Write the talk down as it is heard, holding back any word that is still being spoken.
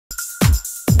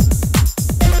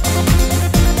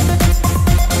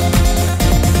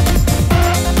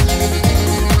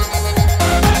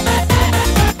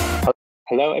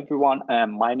Hello, everyone.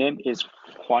 My name is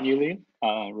Huan Yuli,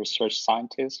 research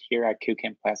scientist here at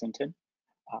QCAM Pleasanton.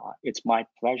 It's my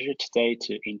pleasure today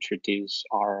to introduce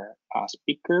our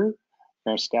speaker,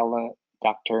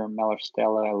 Dr.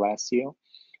 Maristela Alessio.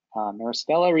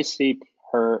 Maristela received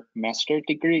her master's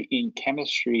degree in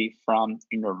chemistry from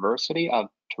University of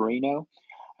Torino,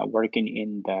 working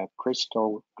in the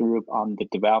crystal group on the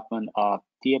development of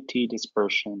DFT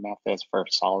dispersion methods for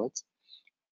solids.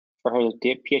 For her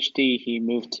PhD, he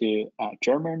moved to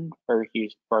Germany, where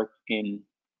he worked in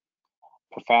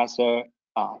Professor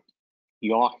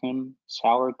Joachim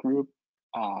Sauer Group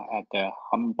at the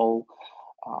Humboldt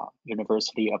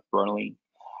University of Berlin.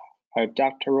 Her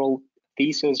doctoral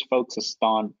thesis focused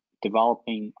on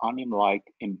developing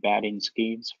onion-like embedding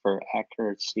schemes for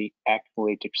accurately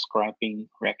describing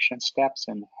reaction steps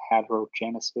and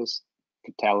heterogeneous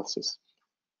catalysis.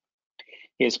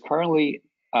 He is currently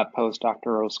a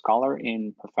postdoctoral scholar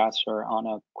in Professor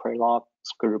Anna Krylow's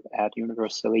group at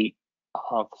University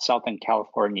of Southern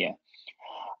California.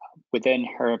 Within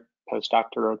her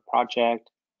postdoctoral project,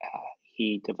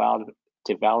 he developed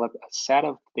a set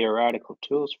of theoretical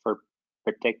tools for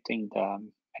predicting the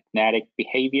magnetic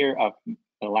behavior of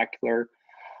molecular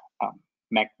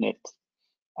magnets.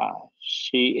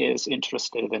 She is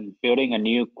interested in building a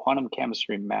new quantum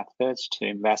chemistry methods to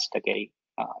investigate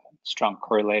strong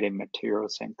correlated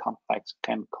materials and complex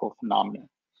chemical phenomena.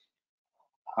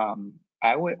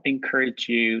 I would encourage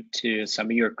you to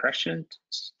submit your questions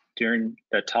during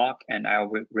the talk, and I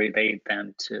will relay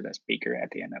them to the speaker at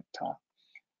the end of the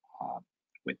talk.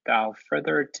 Without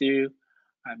further ado,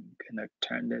 I'm going to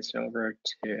turn this over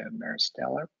to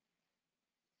Maristela.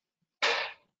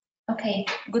 Okay,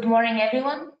 good morning,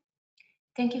 everyone.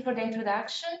 Thank you for the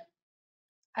introduction.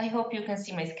 I hope you can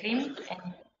see my screen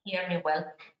and hear me well.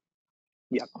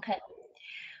 Yeah.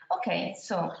 Okay,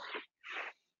 so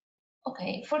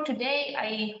for today,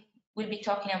 I will be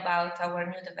talking about our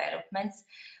new developments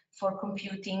for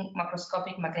computing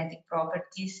macroscopic magnetic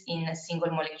properties in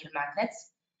single molecule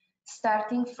magnets,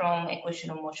 starting from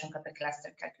equation of motion coupled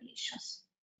cluster calculations.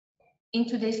 In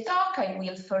today's talk, I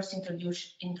will first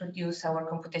introduce our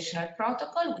computational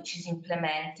protocol, which is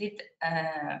implemented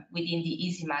within the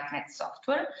ezMag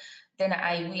software. Then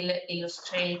I will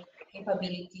illustrate the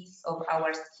capabilities of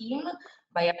our scheme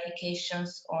by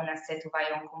applications on a set of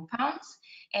ion compounds.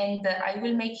 And I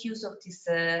will make use of these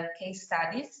case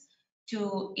studies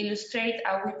to illustrate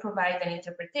how we provide an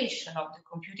interpretation of the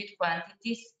computed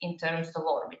quantities in terms of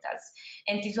orbitals.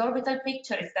 And this orbital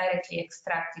picture is directly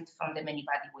extracted from the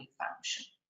many-body wave function.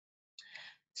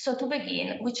 So to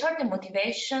begin, which are the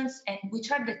motivations and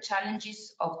which are the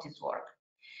challenges of this work?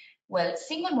 Well,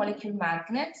 single molecule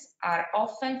magnets are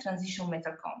often transition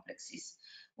metal complexes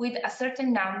with a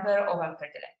certain number of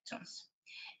unpaired electrons.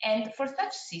 And for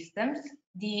such systems,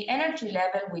 the energy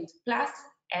level with plus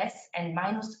S and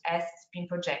minus S spin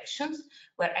projections,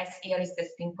 where S here is the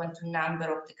spin quantum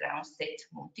number of the ground state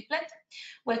multiplet.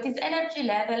 Well, these energy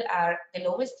levels are the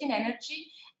lowest in energy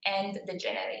and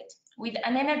degenerate, with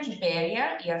an energy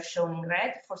barrier here shown in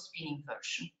red for spin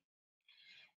inversion.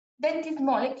 Then these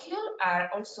molecules are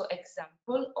also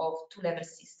example of two-level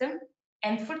system,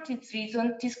 and for this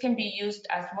reason, this can be used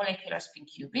as molecular spin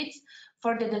qubits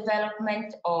for the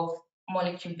development of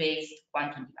molecule-based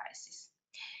quantum devices.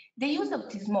 The use of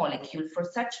this molecule for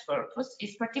such purpose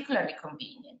is particularly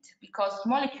convenient because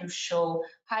molecules show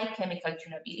high chemical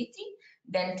tunability.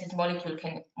 Then these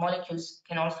molecules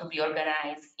can also be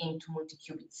organized into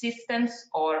multi-qubit systems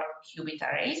or qubit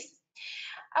arrays.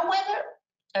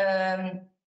 However,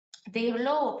 their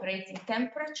low operating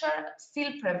temperature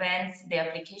still prevents the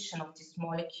application of this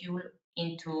molecule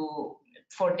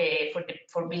for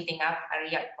building up a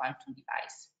real quantum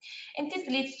device. And this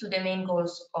leads to the main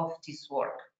goals of this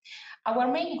work. Our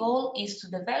main goal is to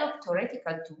develop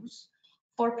theoretical tools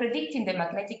for predicting the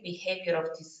magnetic behavior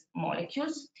of these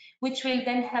molecules, which will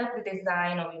then help the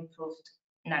design of improved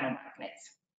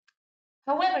nanomagnets.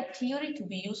 However, theory to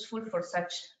be useful for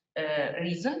such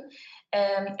reason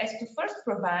has to first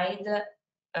provide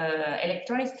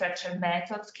electronic structure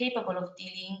methods capable of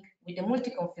dealing with the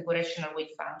multi-configurational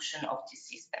wave function of these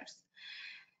systems.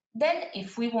 Then,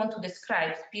 if we want to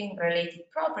describe spin-related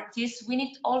properties, we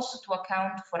need also to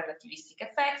account for relativistic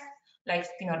effects like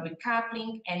spin-orbit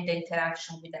coupling and the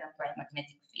interaction with an applied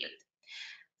magnetic field.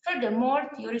 Furthermore,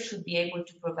 theory should be able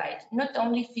to provide not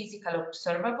only physical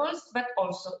observables, but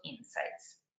also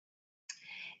insights.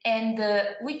 And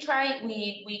we target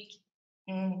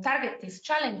these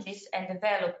challenges and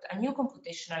developed a new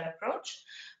computational approach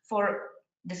for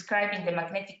describing the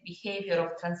magnetic behavior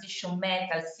of transition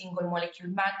metal single molecule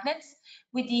magnets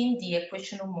within the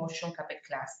equation of motion coupled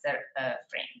cluster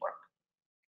framework.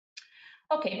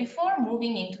 Okay, before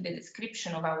moving into the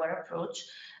description of our approach,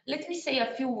 let me say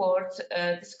a few words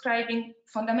describing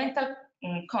fundamental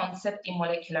concept in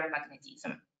molecular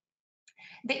magnetism.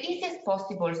 The easiest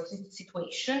possible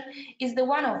situation is the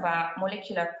one of a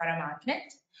molecular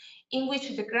paramagnet in which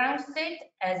the ground state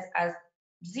has a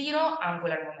zero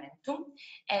angular momentum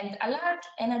and a large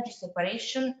energy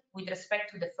separation with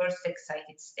respect to the first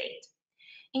excited state.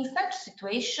 In such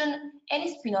situation,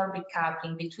 any spin-orbit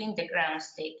coupling between the ground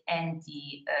state and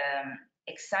the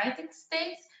excited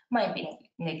states might be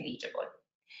negligible.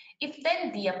 If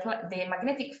then the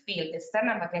magnetic field, the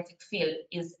external magnetic field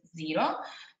is zero,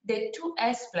 the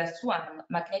 2s+1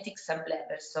 magnetic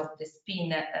sublevels of the spin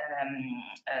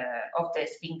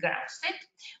ground state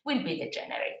will be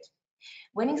degenerate.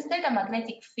 When instead a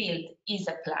magnetic field is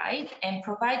applied and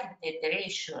provided that the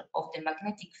ratio of the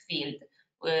magnetic field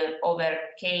over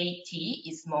kT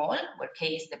is small, where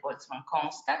k is the Boltzmann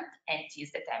constant and T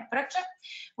is the temperature,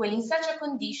 well, in such a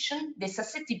condition, the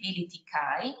susceptibility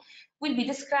chi will be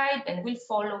described and will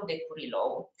follow the Curie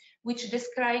law, which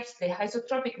describes the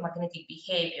isotropic magnetic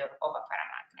behavior of a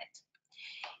paramagnet.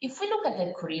 If we look at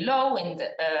the Curie law and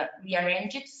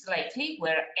rearrange it slightly,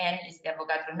 where n is the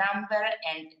Avogadro number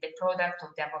and the product of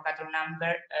the Avogadro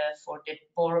number for the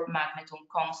Bohr magneton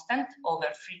constant over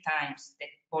 3 times the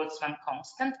Boltzmann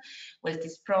constant, well,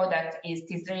 this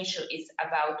ratio is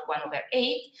about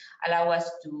 1/8, allow us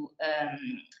to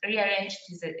rearrange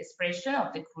this expression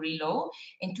of the Curie law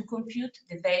and to compute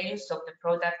the values of the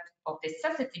product of the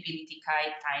susceptibility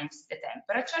chi times the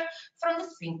temperature from the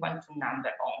spin quantum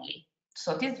number only.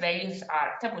 So these values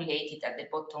are tabulated at the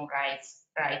bottom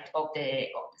right of the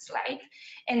slide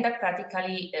and are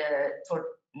practically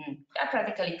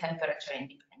temperature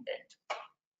independent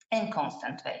and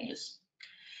constant values.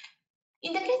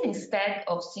 In the case instead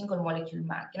of single molecule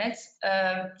magnets,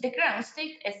 the ground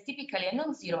state has typically a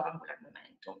non-zero angular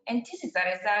momentum, and this is a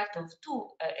result of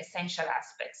 2 essential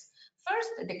aspects.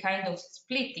 First, the kind of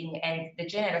splitting and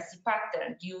degeneracy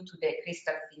pattern due to the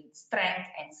crystal field strength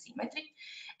and symmetry.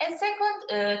 And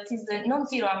second, this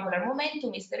non-zero angular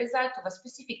momentum is the result of a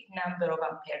specific number of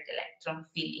unpaired electrons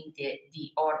filling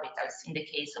the orbitals in the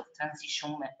case of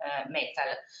transition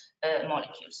metal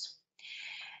molecules.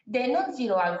 The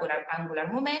non-zero angular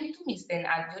momentum is then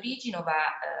at the origin of a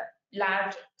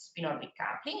large spin-orbit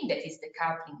coupling, that is the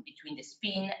coupling between the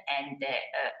spin and the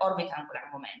orbit angular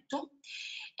momentum,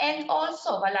 and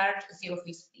also of a large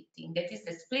zero-field splitting, that is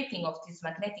the splitting of these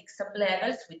magnetic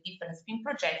sublevels with different spin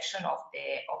projection of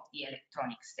the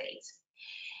electronic states.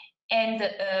 And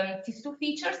these 2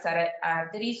 features are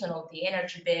the reason of the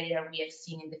energy barrier we have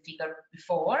seen in the figure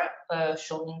before,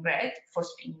 shown in red, for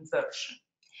spin inversion.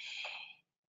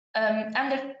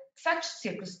 Under such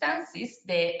circumstances,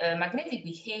 the magnetic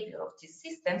behavior of these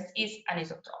systems is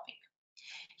anisotropic.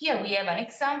 Here we have an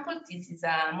example. This is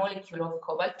a molecule of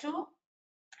cobalt-2.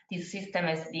 This system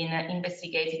has been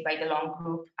investigated by the Long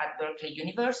group at Berkeley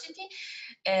University.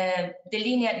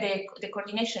 The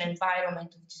coordination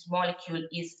environment of this molecule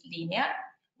is linear.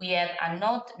 We have a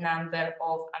odd number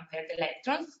of unpaired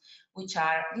electrons, which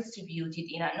are distributed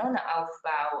in a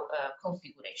non-Aufbau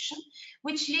configuration,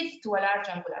 which leads to a large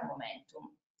angular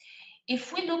momentum.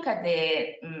 If we look at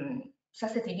the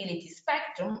susceptibility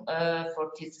spectrum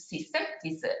for this system,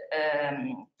 this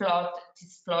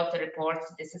plot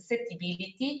reports the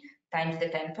susceptibility times the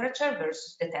temperature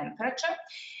versus the temperature.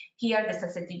 Here, the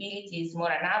susceptibility is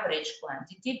more an average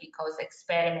quantity because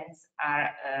experiments are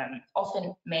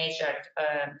often measured,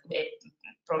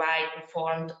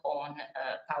 performed on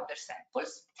powder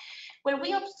samples. Well,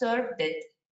 we observed that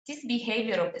this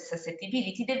behavior of the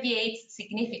susceptibility deviates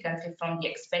significantly from the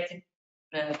expected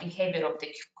behavior of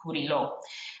the Curie law.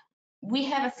 We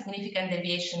have a significant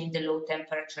deviation in the low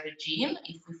temperature regime.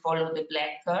 If we follow the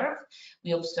black curve,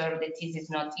 we observe that this is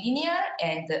not linear,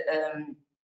 and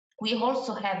we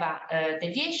also have a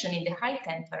deviation in the high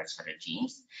temperature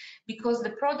regimes because the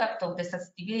product of the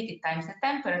susceptibility times the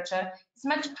temperature is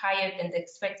much higher than the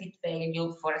expected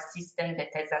value for a system that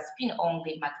has a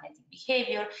spin-only magnetic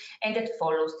behavior and that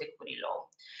follows the Curie law.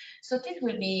 So this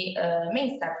will be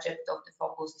main subject of the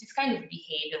focus. This kind of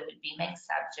behavior will be main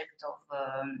subject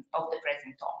of the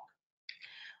present talk.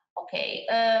 Okay,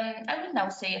 I will now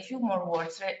say a few more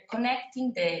words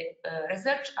connecting the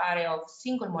research area of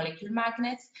single molecule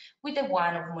magnets with the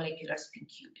one of molecular spin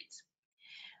qubits.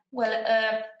 Well,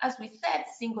 as we said,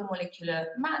 single molecular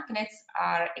magnets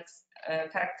are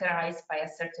characterized by a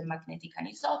certain magnetic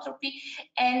anisotropy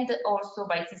and also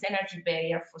by this energy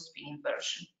barrier for spin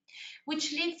inversion.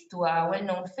 which leads to a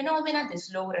well-known phenomenon, the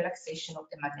slow relaxation of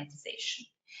the magnetization.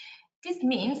 This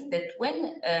means that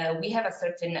when we have a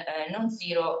certain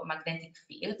non-zero magnetic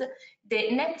field,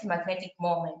 the net magnetic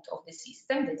moment of the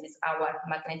system, that is our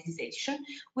magnetization,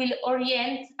 will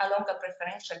orient along a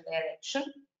preferential direction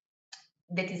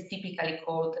that is typically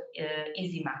called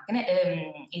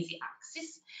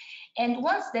ez-axis. And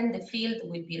once then the field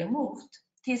will be removed,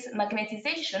 this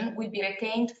magnetization will be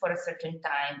retained for a certain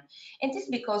time. And this is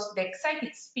because the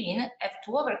excited spin have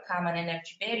to overcome an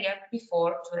energy barrier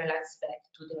before to relax back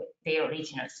to their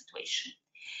original situation.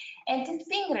 And this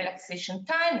spin relaxation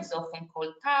time is often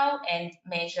called tau and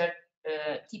measured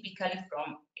typically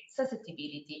from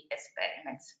susceptibility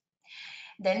experiments.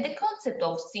 Then the concept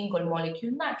of single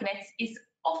molecule magnets is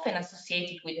often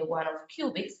associated with the one of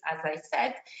qubits, as I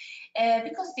said,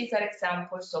 because these are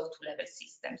examples of two-level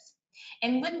systems.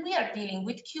 And when we are dealing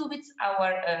with qubits,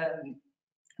 our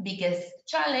biggest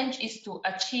challenge is to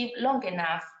achieve long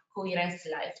enough coherence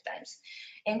lifetimes.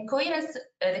 And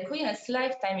the coherence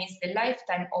lifetime is the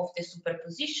lifetime of the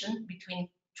superposition between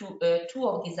two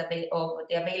of the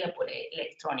available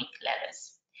electronic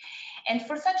levels. And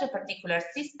for such a particular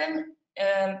system,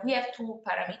 we have two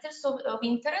parameters of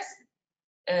interest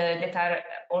that are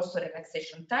also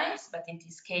relaxation times, but in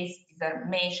this case, these are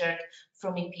measured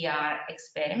from EPR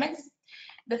experiments.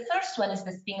 The first one is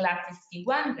the spin lattice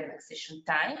T1 relaxation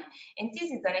time, and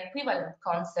this is an equivalent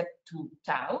concept to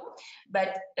tau,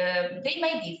 but they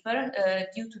may differ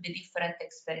due to the different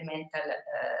experimental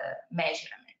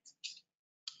measurement.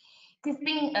 This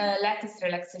spin lattice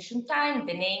relaxation time,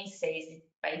 the name says it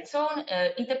by its own,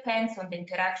 it depends on the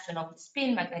interaction of the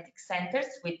spin magnetic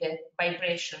centers with the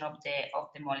vibration of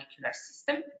the molecular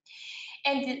system.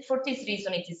 And for this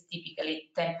reason, it is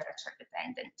typically temperature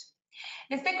dependent.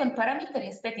 The second parameter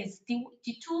instead is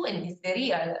T2, and is the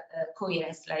real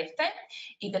coherence lifetime.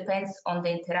 It depends on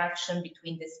the interaction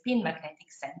between the spin magnetic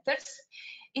centers.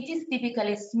 It is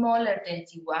typically smaller than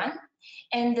T1,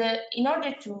 and in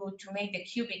order to make the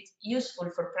qubit useful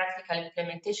for practical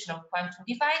implementation of quantum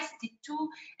device, T2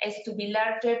 has to be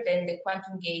larger than the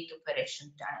quantum gate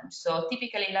operation time, so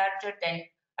typically larger than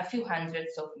a few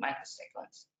hundreds of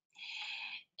microseconds.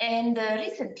 And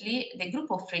recently, the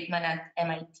group of Friedman at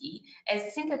MIT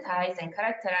has synthesized and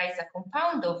characterized a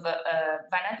compound of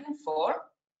vanadium-4,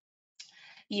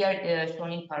 here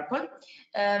shown in purple,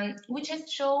 which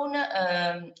has shown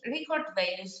record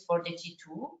values for the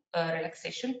T2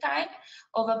 relaxation time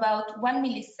of about 1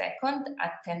 millisecond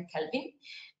at 10 Kelvin.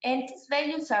 And these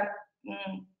values are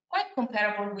quite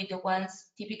comparable with the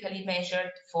ones typically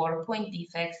measured for point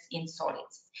defects in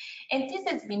solids. And this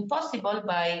has been possible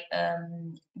by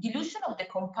dilution of the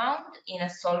compound in a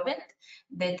solvent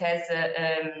that has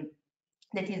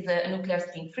that is nuclear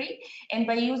spin-free, and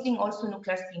by using also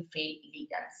nuclear spin-free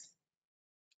ligands.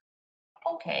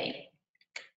 Okay.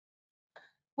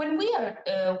 When we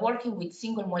are working with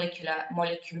single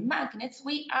molecule magnets,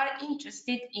 we are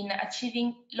interested in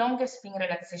achieving longer spin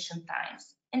relaxation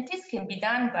times. And this can be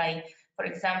done by, for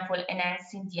example,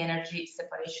 enhancing the energy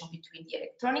separation between the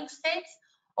electronic states,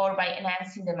 or by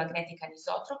enhancing the magnetic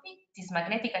anisotropy. This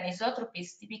magnetic anisotropy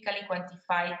is typically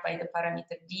quantified by the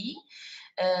parameter D,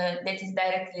 that is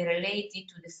directly related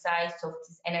to the size of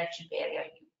this energy barrier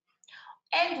U.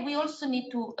 And we also need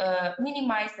to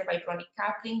minimize the vibronic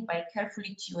coupling by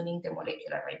carefully tuning the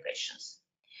molecular vibrations.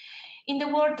 In the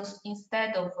world,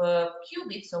 instead of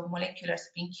qubits or molecular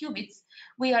spin qubits,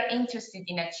 we are interested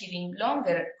in achieving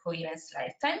longer coherence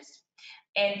lifetimes.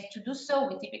 And to do so,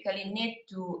 we typically need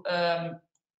to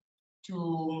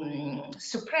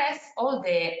suppress all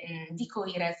the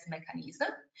decoherence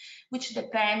mechanism, which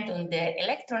depend on the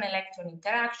electron-electron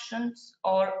interactions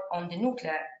or on the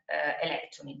nuclear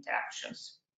electron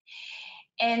interactions.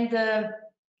 And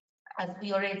as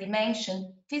we already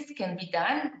mentioned, this can be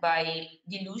done by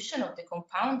dilution of the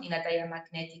compound in a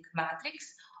diamagnetic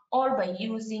matrix, or by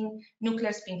using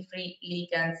nuclear spin-free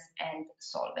ligands and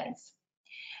solvents.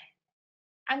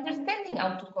 Understanding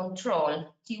how to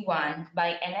control T1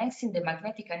 by enhancing the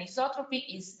magnetic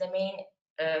anisotropy is the main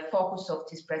focus of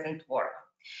this present work.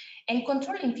 And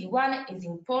controlling T1 is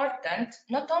important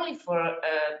not only for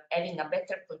having a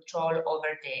better control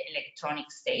over the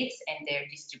electronic states and their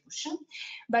distribution,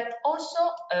 but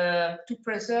also to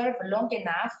preserve long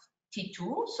enough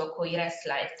T2, so coherence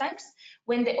lifetimes,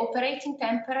 when the operating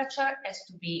temperature has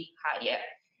to be higher.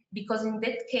 Because in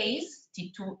that case,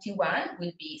 T1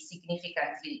 will be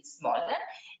significantly smaller,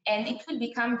 and it will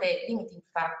become the limiting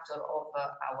factor of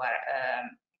our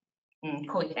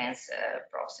coherence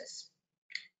process.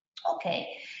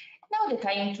 Okay, Now that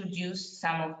I introduced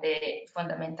some of the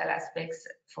fundamental aspects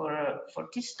for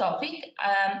this topic,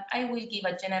 I will give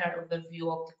a general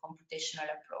overview of the computational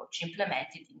approach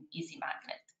implemented in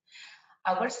ezMagnet.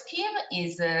 Our scheme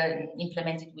is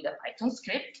implemented with a Python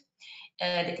script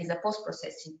that is a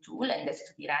post-processing tool and has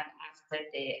to be run after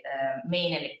the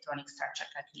main electronic structure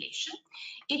calculation.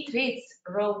 It reads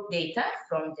raw data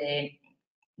from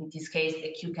in this case,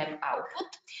 the QChem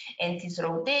output, and these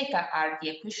raw data are the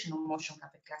equation of motion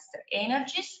Kappa cluster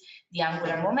energies, the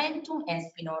angular momentum, and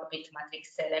spin orbit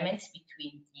matrix elements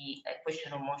between the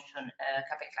equation of motion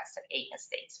Kappa cluster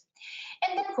eigenstates.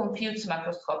 And then computes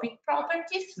macroscopic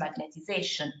properties,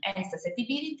 magnetization, and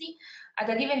susceptibility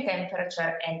at a given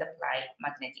temperature and apply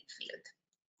magnetic field.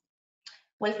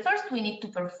 Well, first we need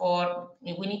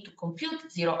to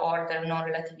compute zero-order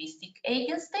non-relativistic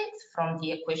eigenstates from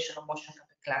the equation of motion Kappa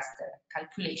cluster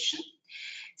calculation.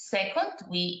 Second,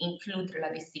 we include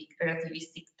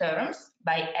relativistic terms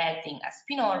by adding a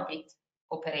spin orbit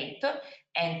operator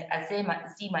and a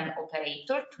Zeeman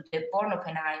operator to the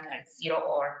Born-Oppenheimer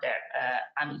zero-order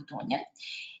Hamiltonian,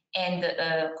 and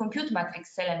compute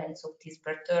matrix elements of this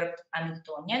perturbed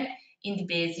Hamiltonian in the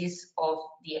basis of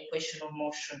the equation of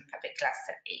motion Kappa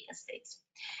cluster eigenstates.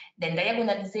 Then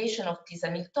diagonalization of this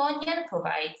Hamiltonian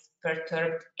provides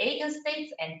perturbed eigenstates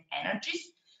and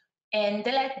energies, and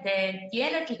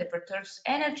the perturbed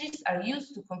energies are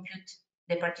used to compute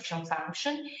the partition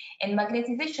function, and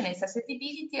magnetization and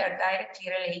susceptibility are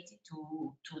directly related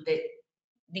to the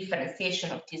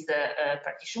differentiation of this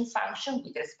partition function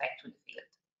with respect to the field.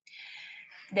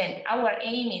 Then our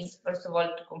aim is, first of all,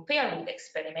 to compare with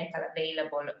experimental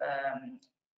available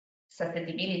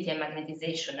susceptibility and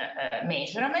magnetization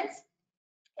measurements.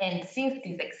 And since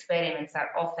these experiments are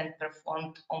often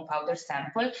performed on powder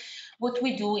sample, what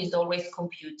we do is always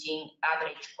computing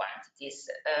average quantities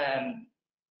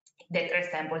that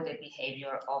resemble the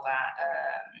behavior of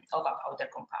a powder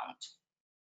compound.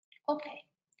 Okay.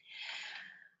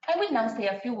 I will now say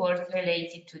a few words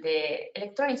related to the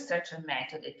electronic structure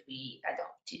method that we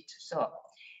adopted. So,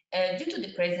 due to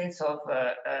the presence of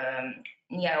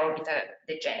near orbital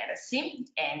degeneracy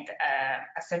and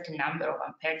a certain number of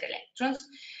unpaired electrons,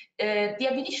 the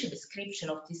ab initio description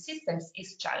of these systems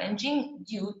is challenging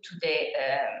due to the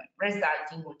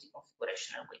resulting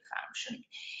multi-configurational wave function.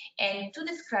 And to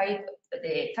describe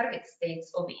the target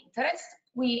states of interest,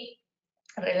 we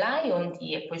rely on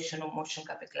the equation of motion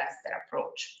Kappa cluster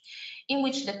approach, in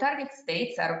which the target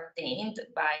states are obtained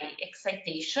by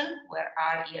excitation, where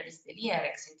R here is the linear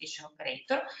excitation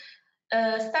operator,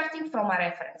 starting from a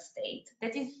reference state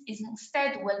that is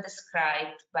instead well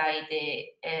described by the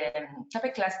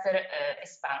Kappa cluster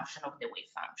expansion of the wave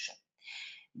function.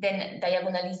 Then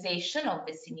diagonalization of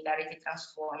the similarity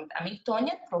transformed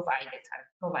Hamiltonian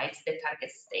provides the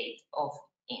target state of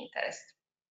interest.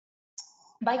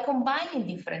 By combining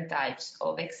different types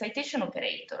of excitation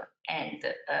operator and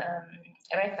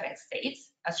reference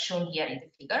states, as shown here in the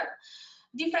figure,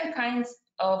 different kinds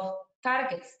of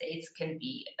target states can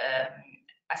be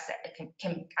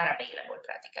are available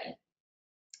practically.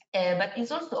 But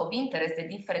it's also of interest the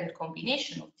different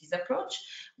combination of this approach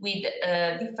with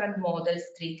different models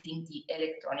treating the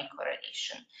electronic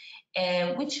correlation,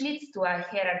 which leads to a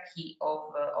hierarchy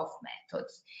of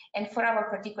methods. And for our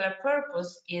particular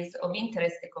purpose is of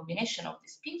interest the combination of the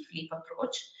spin flip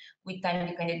approach with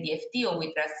time-dependent DFT or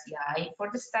with RAS-CI for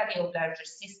the study of larger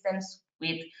systems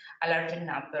with a larger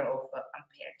number of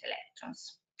unpaired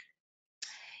electrons.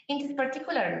 In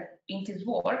this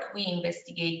work, we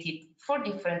investigated 4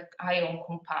 different iron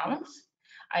compounds,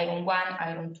 iron 1,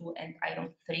 iron 2, and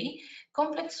iron 3.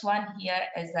 Complex 1 here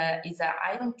is an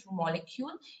iron 2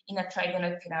 molecule in a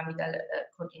trigonal pyramidal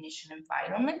coordination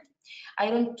environment.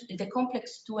 The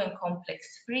complex 2 and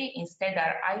complex 3 instead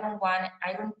are iron 1,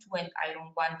 iron 2, and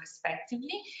iron 1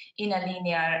 respectively in a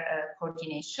linear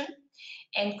coordination.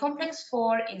 And complex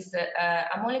 4 is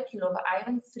a molecule of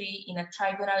iron 3 in a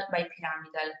trigonal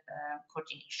bipyramidal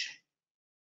coordination.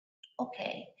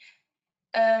 Okay.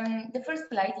 The first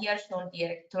slide here shows the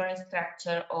electronic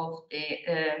structure of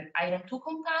the iron 2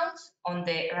 compounds. On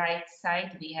the right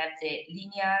side, we have the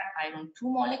linear iron 2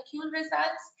 molecule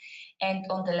results, and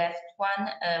on the left one,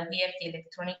 we have the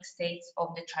electronic states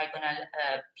of the trigonal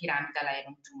pyramidal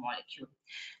iron 2 molecule.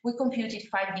 We computed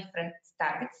 5 different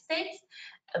target states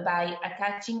by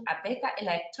attaching a beta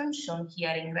electron, shown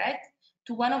here in red,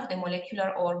 to one of the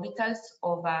molecular orbitals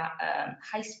of a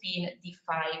high-spin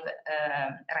D5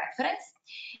 reference,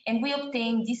 and we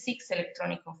obtain D6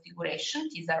 electronic configuration.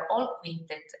 These are all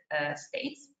quintet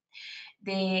states.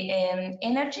 The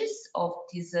energies of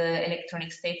these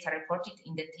electronic states are reported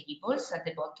in the tables at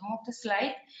the bottom of the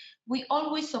slide. We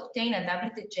always obtain a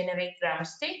doubly degenerate ground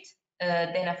state,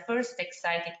 then a first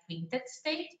excited quintet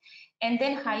state, and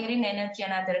then higher in energy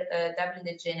another doubly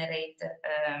degenerate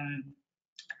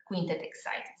quintet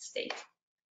excited state.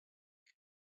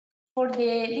 For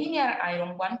the linear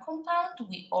iron 1 compound,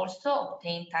 we also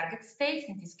obtain target states.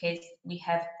 In this case, we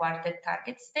have quartet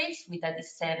target states with a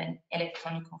D7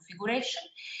 electronic configuration.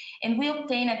 And we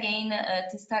obtain again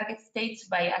these target states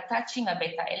by attaching a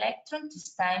beta electron,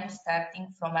 this time starting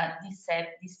from a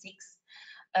D6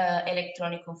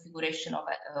 electronic configuration of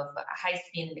a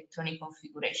high-spin electronic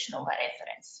configuration of a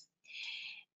reference.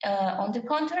 On the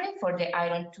contrary, for the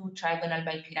iron 2 trigonal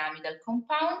bipyramidal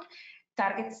compound,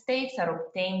 target states are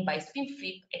obtained by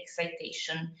spin-flip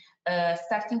excitation,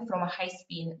 starting from a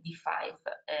high-spin D5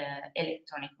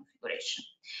 electronic configuration.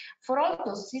 For all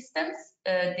those systems,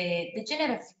 the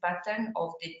degeneracy pattern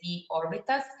of the d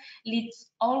orbitals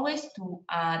leads always to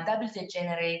a double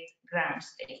degenerate ground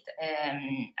state,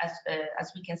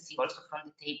 as we can see also from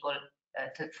the table,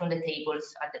 from the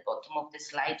tables at the bottom of the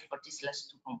slide for these last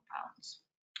two compounds.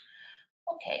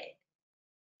 Okay.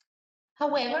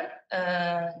 However,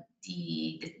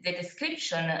 the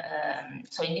description,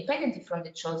 so independently from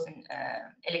the chosen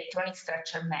electronic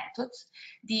structure methods,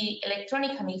 the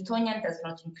electronic Hamiltonian does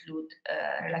not include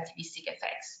relativistic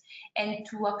effects. And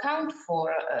to account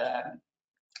for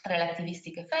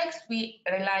relativistic effects, we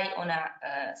rely on a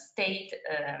state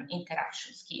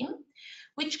interaction scheme,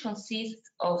 which consists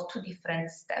of two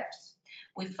different steps.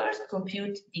 We first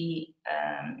compute the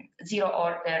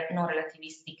zero-order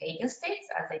non-relativistic eigenstates,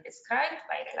 as I described,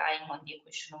 by relying on the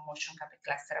equation of motion kappa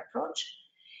cluster approach.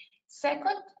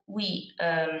 Second, we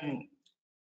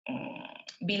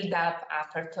build up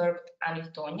a perturbed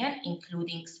Hamiltonian,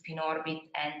 including spin orbit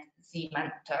and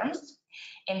Zeeman terms,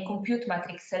 and compute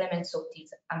matrix elements of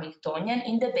this Hamiltonian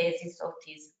in the basis of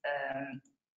these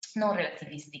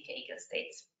non-relativistic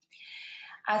eigenstates.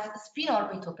 As a spin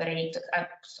orbit operator,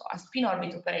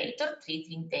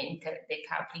 treating the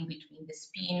coupling between the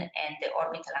spin and the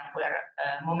orbital angular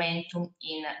momentum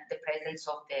in the presence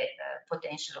of the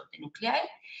potential of the nuclei,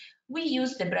 we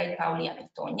use the Breit-Pauli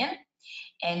Hamiltonian,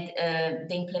 and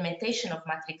the implementation of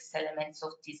matrix elements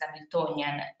of this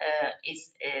Hamiltonian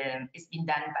is being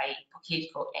done by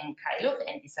Pokielko and Krylov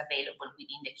and is available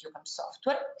within the QCAM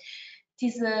software.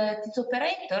 This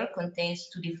operator contains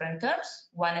two different terms,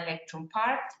 one electron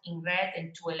part in red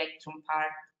and two electron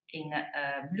part in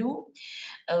blue,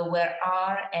 where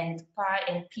R and pi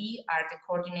and P are the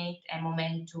coordinate and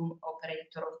momentum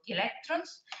operator of the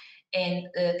electrons, and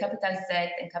capital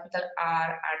Z and capital R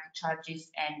are the charges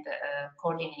and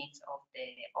coordinates of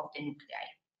the nuclei.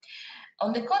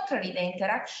 On the contrary, the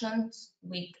interactions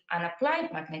with an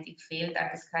applied magnetic field are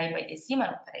described by the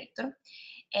Zeeman operator.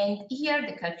 And here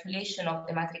the calculation of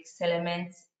the matrix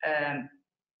elements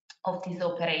of this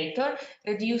operator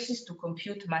reduces to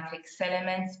compute matrix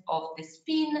elements of the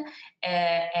spin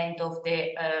and of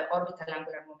the orbital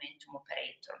angular momentum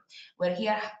operator, where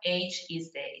here H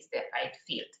is the applied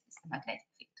field, is the magnetic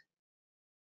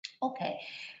field. Okay,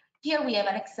 here we have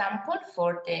an example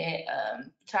for the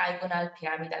trigonal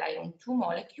pyramidal iron 2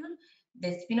 molecule.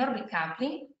 The spin-orbit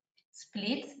coupling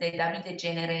splits the double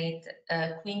degenerate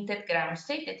quintet ground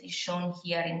state that is shown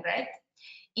here in red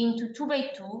into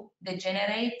 2x2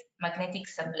 degenerate magnetic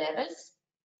sublevels.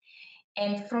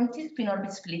 And from this spin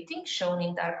orbit splitting, shown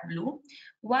in dark blue,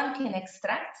 one can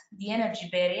extract the energy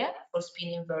barrier for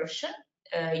spin inversion,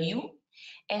 U,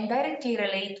 and directly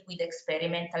relate with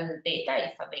experimental data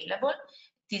if available.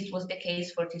 This was the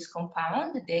case for this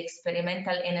compound. The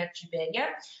experimental energy barrier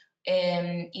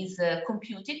is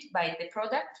computed by the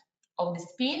product of the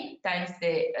spin times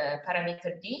the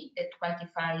parameter D that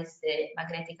quantifies the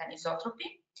magnetic anisotropy.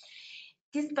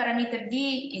 This parameter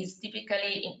D is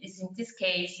typically, in this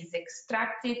case, is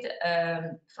extracted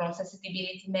from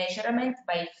susceptibility measurement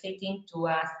by fitting to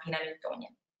a spin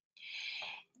Hamiltonian.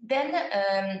 Then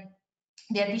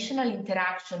the additional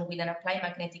interaction with an applied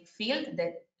magnetic field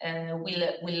that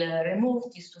will remove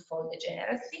this two-fold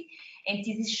degeneracy, and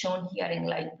this is shown here in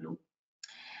light blue.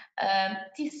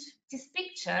 This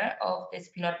picture of the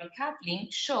spin-orbit coupling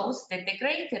shows that the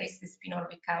greater is the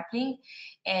spin-orbit coupling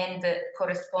and the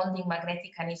corresponding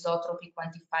magnetic anisotropy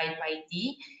quantified by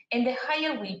D, and the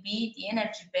higher will be the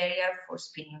energy barrier for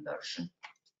spin inversion.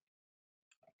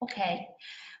 Okay,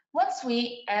 once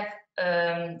we have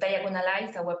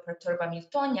diagonalized our perturbed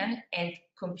Hamiltonian and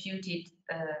computed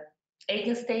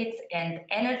eigenstates and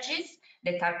energies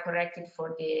that are corrected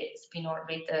for the spin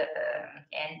orbit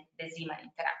and the Zeeman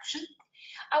interaction,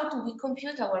 how do we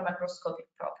compute our macroscopic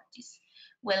properties?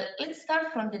 Well, let's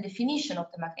start from the definition of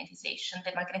the magnetization.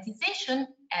 The magnetization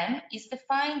M is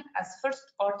defined as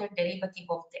first-order derivative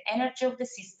of the energy of the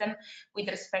system with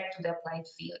respect to the applied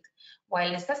field,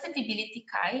 while the susceptibility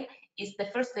chi is the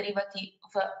first derivative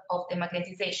of the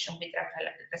magnetization with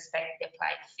respect to the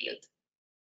applied field.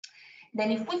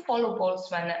 Then if we follow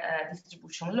Boltzmann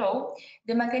distribution law,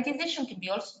 the magnetization can be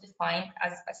also defined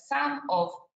as a sum of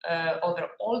over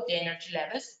all the energy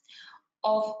levels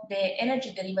of the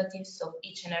energy derivatives of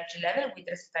each energy level with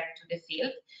respect to the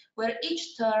field, where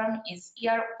each term is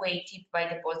here weighted by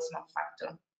the Boltzmann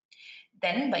factor.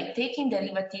 Then, by taking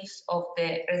derivatives of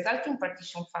the resulting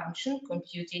partition function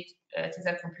computed, these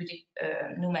are computed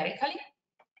numerically,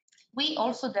 we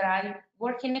also derive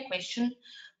working equation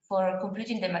for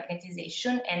computing the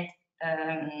magnetization and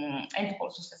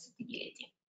also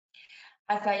susceptibility.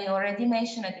 As I already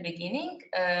mentioned at the beginning,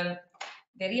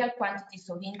 the real quantities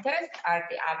of interest are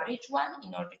the average one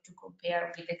in order to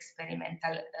compare with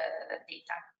experimental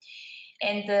data.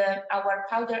 And our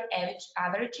powder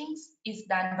averaging is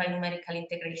done by numerical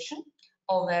integration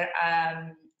over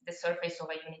the surface of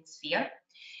a unit sphere.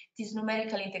 This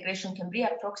numerical integration can be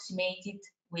approximated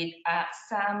with a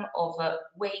sum of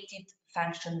weighted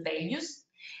function values,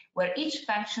 where each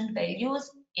function value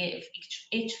is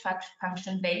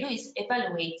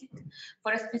evaluated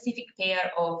for a specific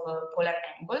pair of polar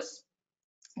angles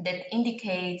that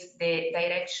indicates the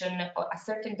direction or a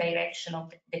certain direction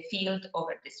of the field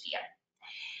over the sphere.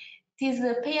 This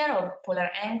pair of polar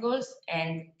angles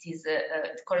and these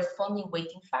corresponding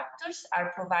weighting factors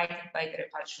are provided by the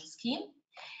repulsion scheme.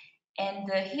 And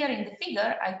here in the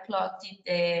figure, I plotted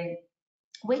the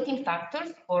weighting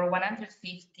factors for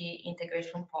 150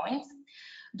 integration points.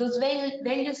 Those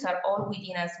values are all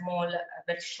within a small,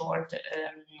 very short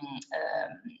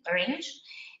range.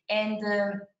 And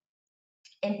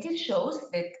this shows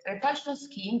that repulsion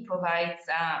scheme provides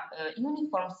a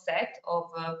uniform set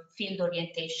of field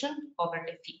orientation over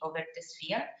the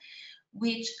sphere,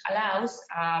 which allows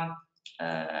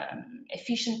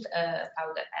efficient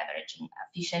powder averaging,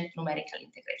 efficient numerical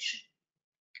integration.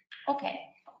 Okay.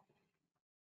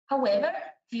 However,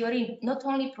 theory not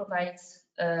only provides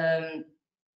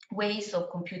ways of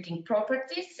computing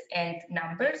properties and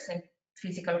numbers and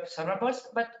physical observables,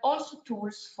 but also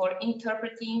tools for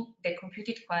interpreting the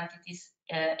computed quantities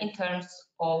in terms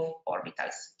of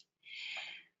orbitals.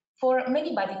 For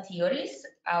many body theories,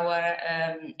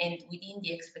 and within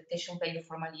the expectation value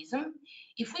formalism,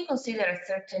 if we consider a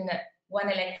certain one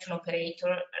electron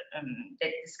operator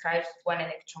that describes one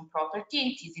electron property,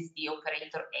 and this is the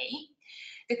operator A,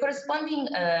 the corresponding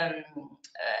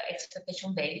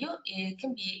expectation value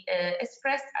can be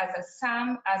expressed as a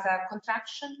sum, as a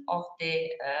contraction of the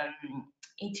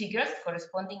integrals,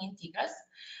 corresponding integrals,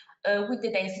 with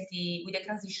the density, with the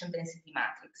transition density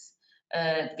matrix,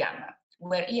 gamma,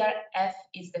 where here F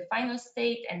is the final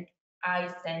state and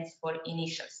I stands for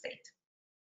initial state.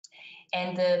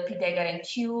 And P dagger and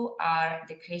Q are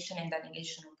the creation and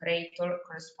annihilation operator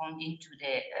corresponding to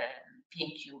the P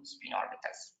and Q spin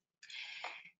orbitals.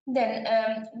 Then,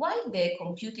 while the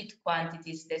computed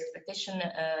quantities, the expectation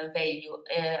value,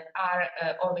 are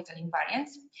orbital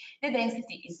invariants, the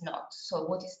density is not. So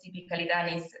what is typically done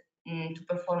is to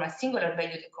perform a singular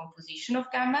value decomposition of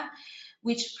gamma,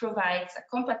 which provides a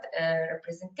compact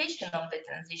representation of the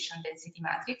transition density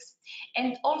matrix,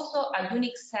 and also a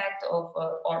unique set of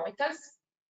orbitals,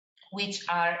 which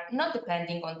are not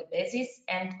depending on the basis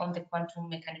and on the quantum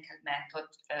mechanical method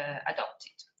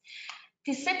adopted.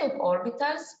 This set of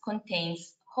orbitals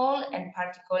contains whole and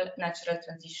particle natural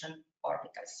transition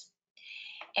orbitals.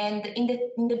 And in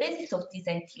the basis of these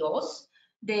NTOs,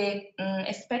 the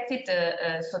expected,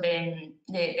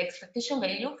 the expectation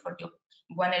value for the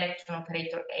one electron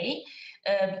operator A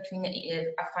between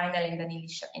a final and an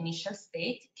initial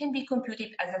state can be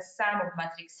computed as a sum of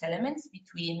matrix elements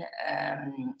between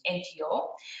NTO,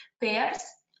 pairs,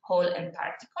 whole and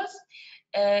particles,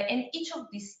 and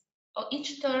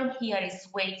each term here is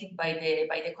weighted by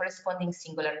the corresponding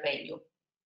singular value.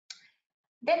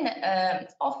 Then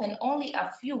often only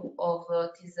a few of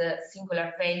these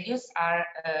singular values are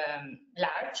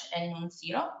large and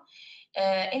non-zero,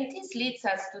 and this leads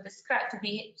us to describe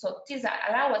these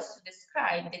allow us to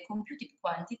describe the computed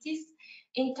quantities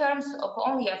in terms of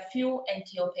only a few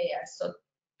NTO pairs. So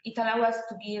it allows us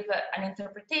to give an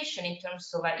interpretation in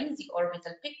terms of an easy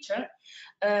orbital picture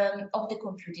of the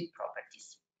computed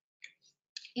properties.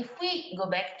 If we go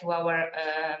back to our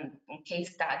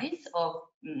case studies of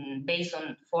based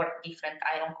on 4 different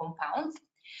ion compounds,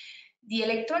 The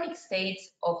electronic states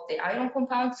of the iron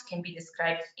compounds can be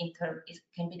described in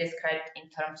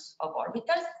terms of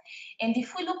orbitals. And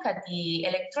if we look at the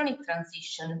electronic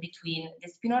transition between the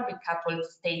spin-orbit coupled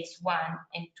states 1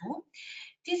 and 2,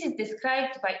 this is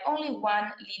described by only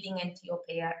one leading NTO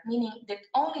pair, meaning that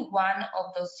only one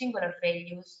of those singular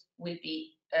values will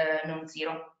be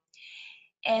non-zero.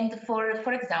 And for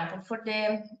example,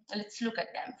 let's look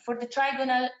at them. For the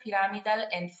trigonal pyramidal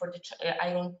and for the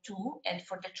iron 2 and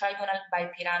for the trigonal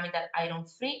bipyramidal iron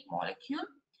 3 molecule,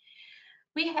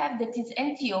 we have that this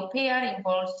NTO pair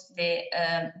involves the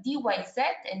dyz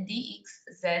and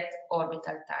dxz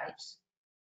orbital types.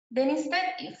 Then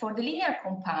instead, for the linear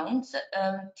compounds,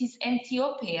 this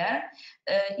NTO pair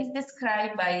is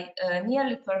described by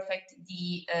nearly perfect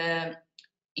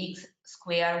x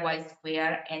square, y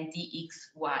square, and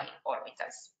dxy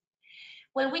orbitals.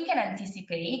 Well, we can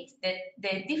anticipate that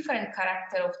the different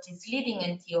character of this leading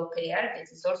NTO pair, that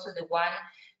is also the one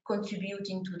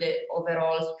contributing to the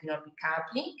overall spin-orbit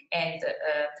coupling and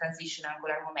transition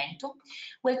angular momentum,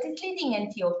 well, this leading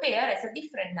NTO pair has a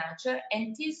different nature,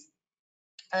 and this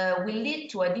will lead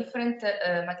to a different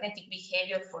magnetic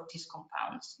behavior for these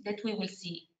compounds that we will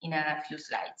see in a few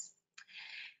slides.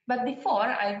 But before,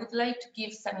 I would like to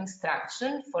give some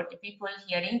instruction for the people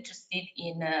here interested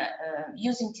in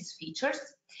using these features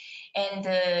and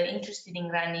interested in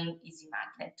running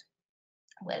ezMagnet.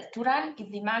 Well, to run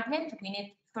ezMagnet, we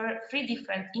need 3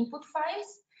 different input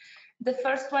files. The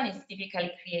first one is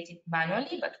typically created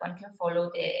manually, but one can follow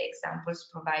the examples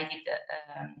provided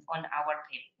on our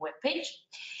webpage.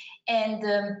 And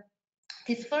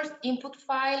this first input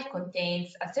file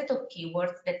contains a set of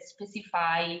keywords that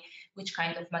specify which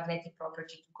kind of magnetic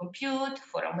property to compute,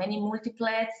 for how many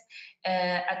multiplets,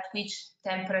 at which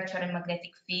temperature and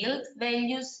magnetic field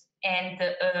values. And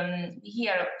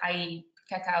here I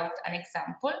cut out an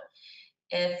example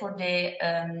for the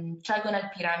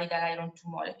trigonal pyramidal iron 2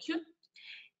 molecule.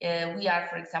 We are,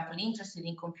 for example, interested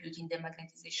in computing the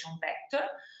magnetization vector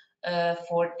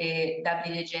for the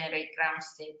doubly degenerate ground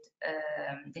state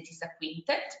that is a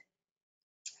quintet.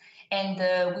 And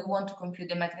we want to compute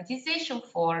the magnetization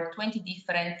for 20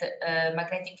 different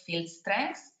magnetic field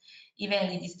strengths,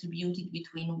 evenly distributed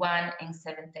between 1 and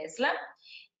 7 Tesla,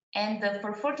 and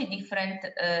for 40 different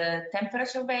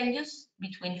temperature values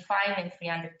between 5 and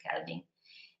 300 Kelvin.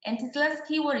 And this last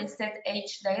keyword, instead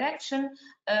H direction,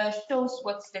 shows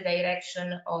what's the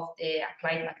direction of the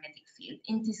applied magnetic field,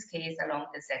 in this case along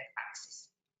the z-axis.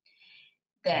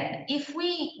 Then, if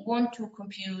we want to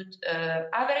compute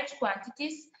average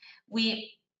quantities,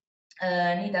 we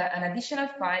need an additional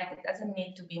file that doesn't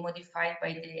need to be modified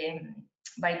by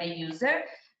the user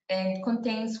and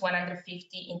contains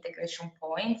 150 integration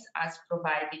points as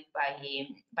provided by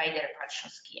the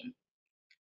repulsion scheme.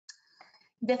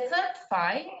 The third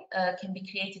file can be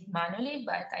created manually,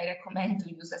 but I recommend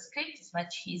to use a script. It's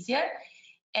much easier.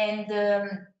 And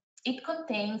it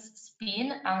contains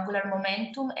spin, angular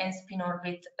momentum, and spin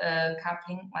orbit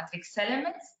coupling matrix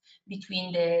elements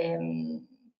between the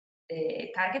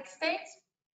target states.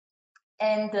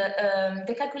 And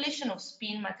the calculation of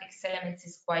spin matrix elements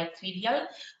is quite trivial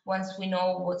once we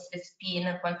know what's the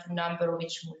spin quantum number of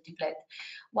each multiplet,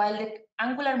 while the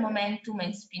angular momentum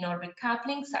and spin orbit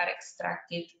couplings are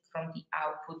extracted from the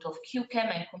output of QChem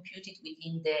and computed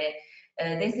within the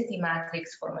density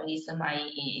matrix formalism I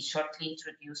shortly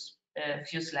introduced a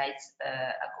few slides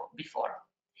before.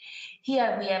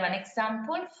 Here we have an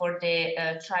example for the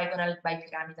trigonal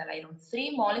bipyramidal iron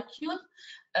 3 molecule.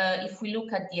 If we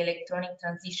look at the electronic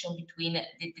transition between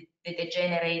the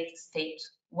degenerate state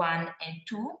 1 and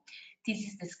 2, this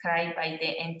is described by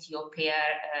the NTO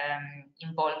pair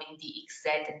involving the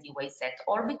xz and the yz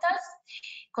orbitals.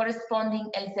 Corresponding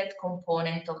LZ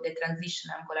component of the transition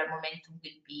angular momentum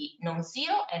will be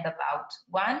non-zero and about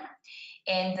 1.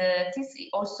 And this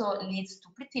also leads to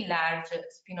pretty large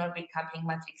spin-orbit coupling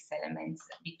matrix elements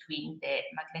between the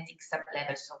magnetic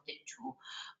sublevels of the 2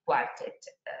 quartet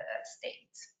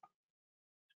states.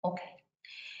 Okay.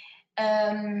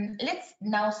 Let's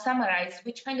now summarize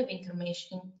which kind of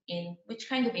information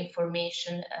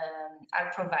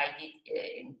are provided,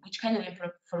 which kind of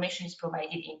information is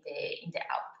provided in the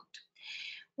output.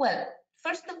 Well,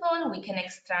 first of all, we can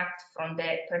extract from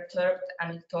the perturbed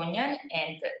Hamiltonian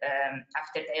and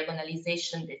after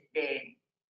diagonalization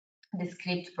The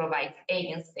script provides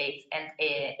eigenstates and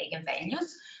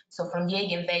eigenvalues. So from the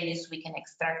eigenvalues, we can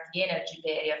extract the energy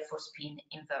barrier for spin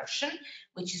inversion,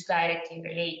 which is directly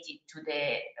related to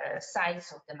the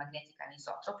size of the magnetic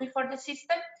anisotropy for the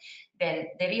system. Then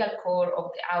the real core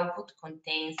of the output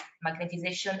contains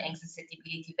magnetization and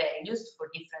susceptibility values for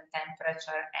different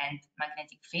temperature and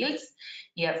magnetic fields.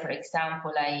 Here, for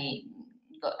example, I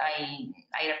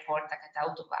report a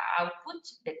cutout of output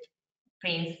that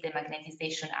prints the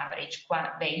magnetization average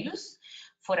values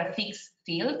for a fixed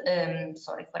field,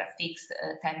 for a fixed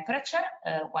temperature,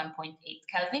 1.8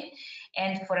 Kelvin,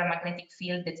 and for a magnetic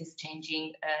field that is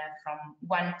changing from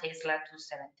 1 Tesla to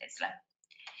 7 Tesla.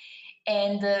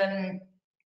 And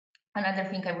another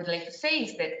thing I would like to say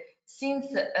is that since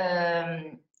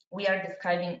we are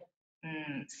describing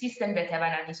systems that have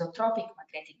an anisotropic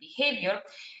magnetic behavior,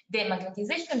 the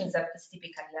magnetization is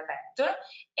typically a vector,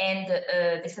 and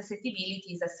the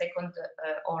susceptibility is a second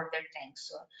order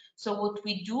tensor. So what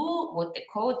we do, what the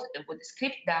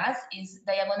script does, is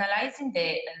diagonalizing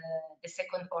the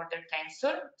second order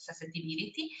tensor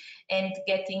susceptibility and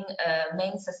getting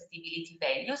main susceptibility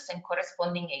values and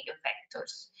corresponding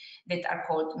eigenvectors that are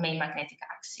called main magnetic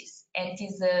axis. And it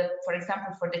is, for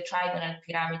example, for the trigonal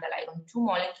pyramidal iron 2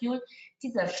 molecule,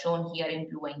 these are shown here in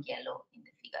blue and yellow in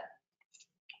the figure.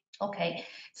 Okay,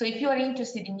 so if you are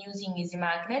interested in using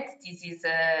ezMagnet, this is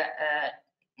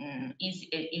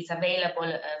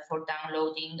available for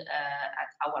downloading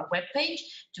at our webpage,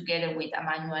 together with a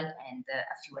manual and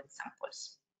a few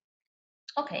examples.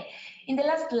 Okay, in the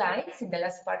last slides, in the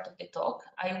last part of the talk,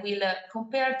 I will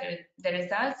compare the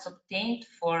results obtained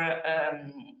for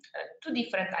two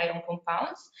different iron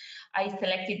compounds. I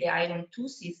selected the iron 2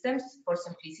 systems for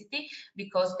simplicity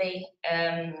because they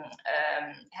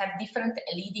have different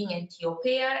leading and TO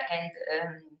pair, and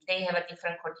they have a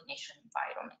different coordination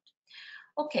environment.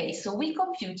 Okay, so we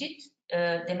computed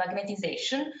the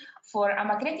magnetization for a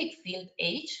magnetic field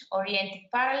H oriented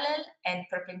parallel and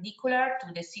perpendicular to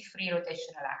the C3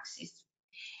 rotational axis.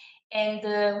 And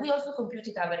we also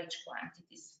computed average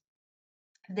quantities.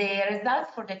 The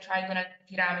results for the trigonal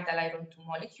pyramidal iron 2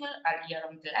 molecule are here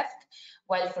on the left,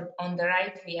 while on the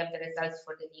right we have the results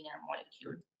for the linear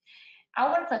molecule.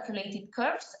 Our calculated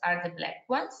curves are the black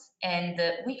ones, and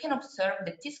we can observe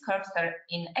that these curves are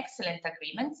in excellent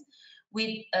agreement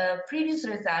with previous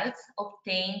results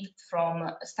obtained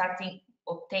from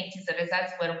these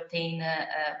results were obtained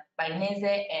by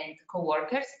Nese and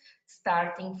co-workers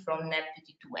starting from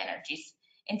NEP-2 energies.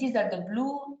 And these are the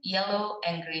blue, yellow,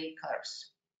 and green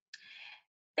curves.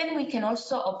 Then we can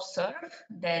also observe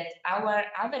that our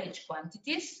average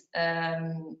quantities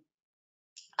agree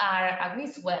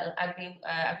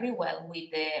well with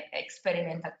the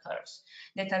experimental curves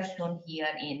that are shown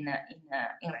here in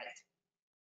red.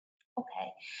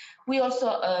 Okay, we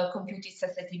also computed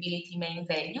susceptibility main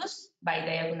values by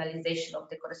diagonalization of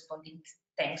the corresponding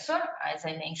tensor, as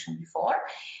I mentioned before,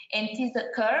 and these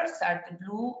curves are the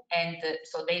blue, and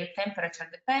so their temperature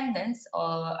dependence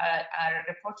are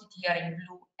reported here in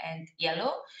blue and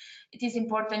yellow. It is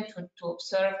important to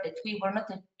observe that we were not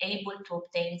able to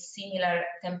obtain similar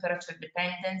temperature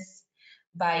dependence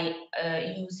by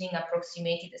using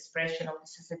approximated expression of the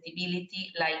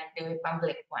susceptibility like the Van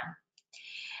Vleck one.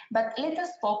 But let us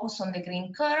focus on the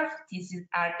green curve. These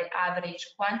are the average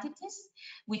quantities,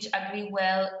 which agree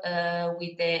well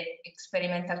with the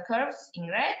experimental curves in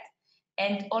red,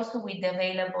 and also with the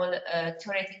available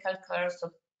theoretical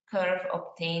curve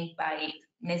obtained by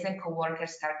Nese and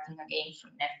co-workers starting again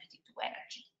from NEP-2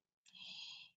 energy.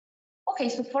 Okay,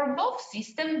 so for both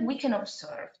systems, we can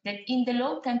observe that in the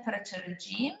low temperature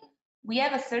regime, we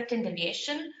have a certain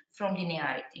deviation from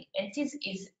linearity, and this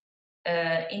is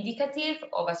indicative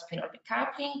of a spin-orbit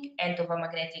coupling and of a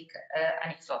magnetic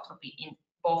anisotropy in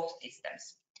both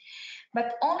systems.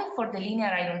 But only for the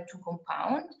linear iron 2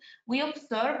 compound, we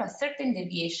observe a certain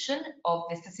deviation of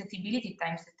the susceptibility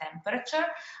times the temperature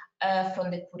from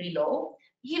the Curie law,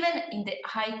 even in the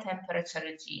high temperature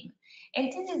regime.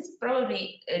 And this is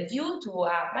probably due to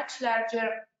a much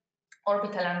larger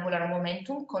orbital angular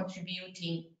momentum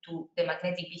contributing to the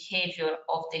magnetic behavior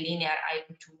of the linear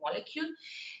iron 2 molecule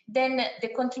than the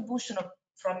contribution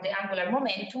from the angular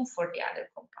momentum for the other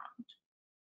compound.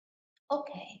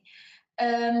 Okay,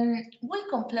 we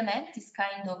complement this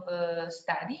kind of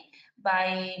study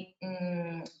by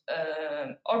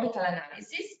orbital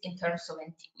analysis in terms of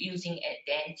using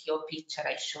the NTO picture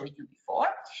I showed you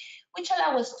before, which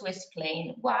allow us to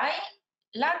explain why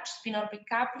large spin-orbit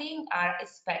coupling are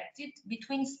expected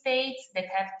between states that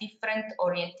have different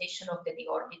orientation of the d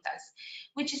orbitals,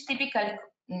 which is typically,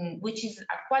 which is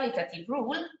a qualitative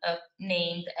rule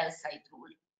named L-side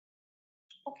rule.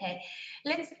 Okay,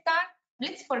 let's start.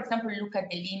 Let's, for example, look at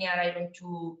the linear iron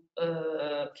 2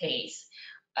 case.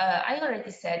 I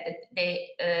already said that the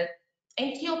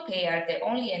NTO pair, the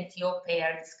only NTO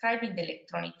pair describing the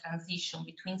electronic transition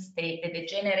between state that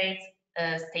generates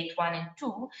state 1 and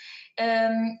 2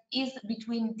 is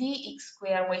between dx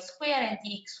square y square and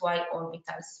dxy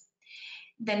orbitals.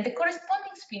 Then the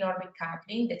corresponding spin-orbit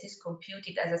coupling that is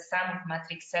computed as a sum of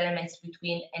matrix elements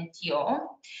between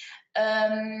NTO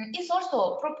is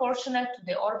also proportional to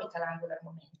the orbital angular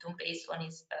momentum based on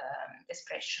its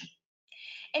expression.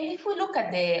 And if we look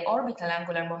at the orbital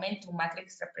angular momentum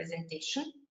matrix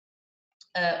representation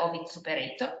of its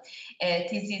operator,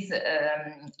 this is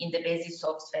in the basis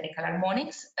of spherical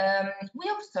harmonics, we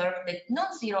observe that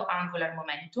non-zero angular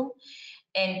momentum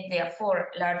and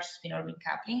therefore large spin-orbit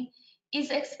coupling is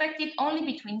expected only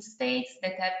between states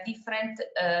that have different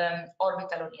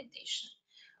orbital orientation,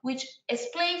 which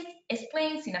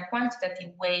explains in a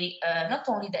quantitative way not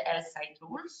only the L-side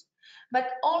rules,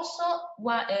 but also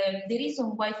the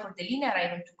reason why for the linear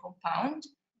iron 2 compound,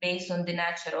 based on the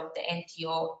nature of the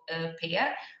NTO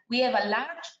pair, we have a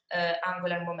large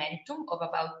angular momentum of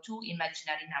about 2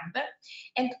 imaginary number,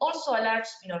 and also a large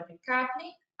spin-orbit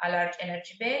coupling, a large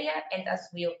energy barrier, and as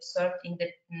we observed in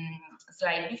the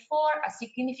slide before, a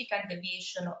significant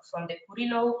deviation from the Curie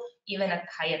law, even at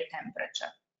higher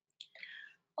temperature.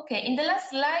 Okay, in the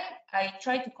last slide, I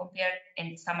tried to compare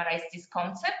and summarize this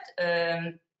concept,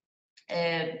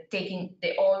 taking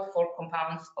all 4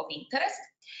 compounds of interest.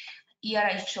 Here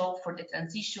I show for the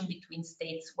transition between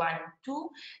states 1 and 2,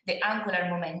 the angular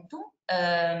momentum,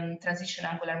 transition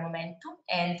angular momentum,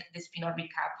 and the spin-orbit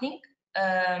coupling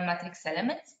matrix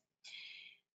elements.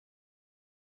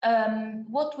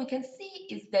 What we can see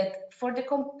is that for the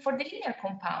linear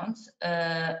compounds,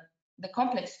 the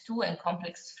complex 2 and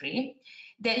complex 3,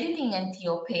 the leading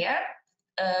NTO pair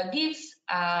is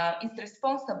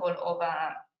responsible of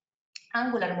a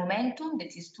angular momentum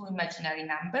that is 2 imaginary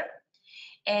number,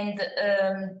 and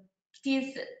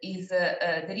this is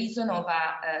the reason of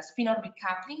a spin-orbit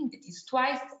coupling that is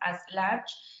twice as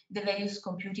large the values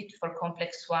computed for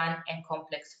complex 1 and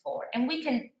complex 4. And we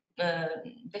can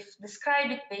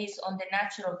describe it based on the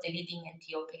nature of the leading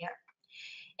NTO pair.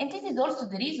 And this is also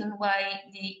the reason why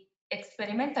the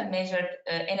experimental measured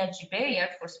energy barrier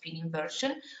for spin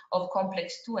inversion of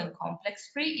complex 2 and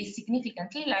complex 3 is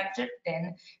significantly larger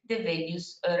than the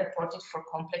values reported for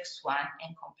complex 1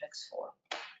 and complex 4.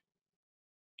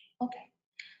 Okay.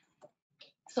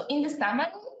 So in the summary,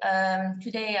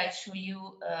 today I show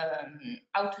you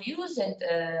how to use and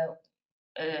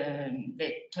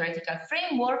the theoretical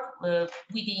framework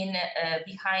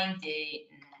behind the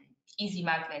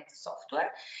ezMag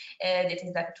software. That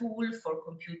is a tool for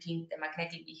computing the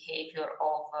magnetic behavior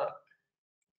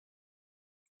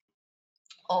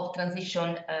of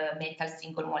transition metal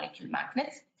single molecule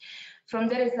magnets. From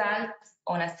the results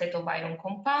on a set of iron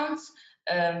compounds,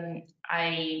 I've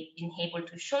been able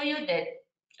to show you that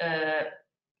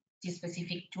this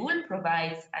specific tool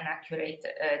provides an accurate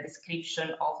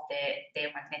description of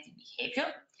their magnetic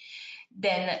behavior.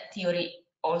 Then theory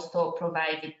also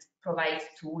provides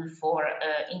tool for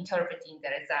interpreting the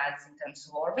results in terms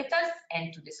of orbitals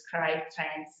and to describe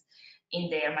trends in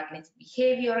their magnetic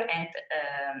behavior and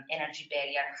energy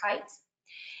barrier heights.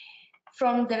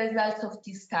 From the results of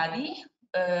this study,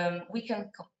 we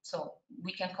can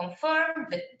confirm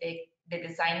that the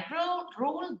design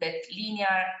rule that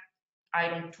linear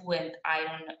iron 2 and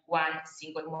iron 1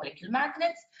 single molecule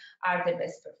magnets are the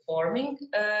best performing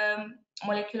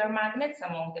molecular magnets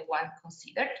among the ones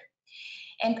considered.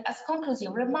 And as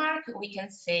conclusive remark, we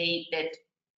can say that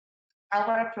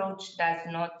our approach does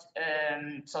not,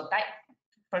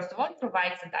 first of all,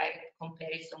 provides a direct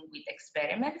comparison with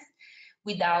experiments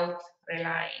without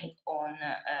relying on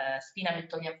spin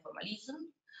Hamiltonian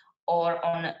formalism or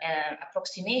on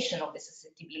approximation of the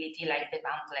susceptibility like the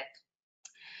boundlet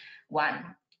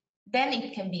one. Then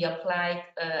it can be applied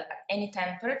at any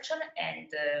temperature and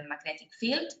magnetic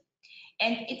field,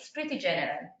 and it's pretty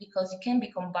general because it can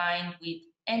be combined with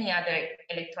any other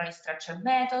electronic structure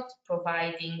method,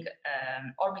 providing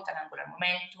orbital angular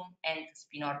momentum and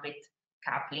spin-orbit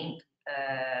coupling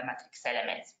matrix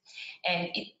elements.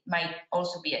 And it might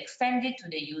also be extended to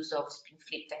the use of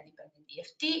spin-flipped independent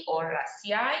DFT or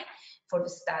RACI for the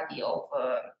study of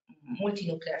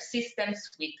multi-nuclear systems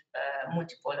with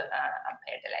multiple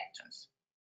unpaired electrons.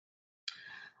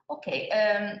 Okay,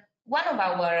 one of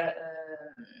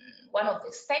the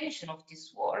extensions of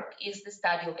this work is the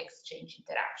study of exchange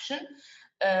interaction.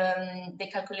 The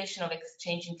calculation of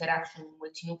exchange interaction in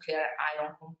multinuclear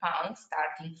ion compounds,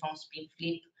 starting from spin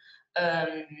flip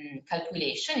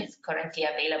calculation. It's currently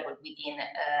available within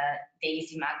the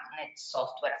ezMag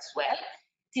software as well.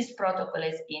 This protocol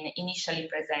has been initially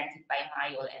presented by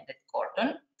Mayol and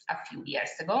Gordon a few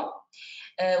years ago.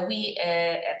 We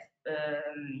have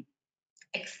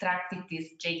extracted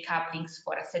these J couplings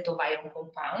for a set of iron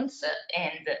compounds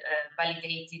and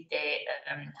validated the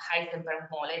Heisenberg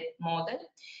model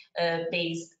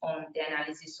based on the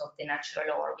analysis of the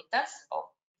natural orbitals of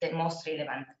the most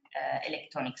relevant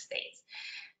electronic states.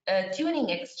 Tuning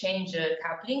exchange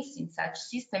couplings in such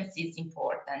systems is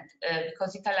important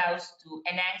because it allows to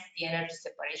enhance the energy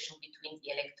separation between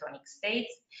the electronic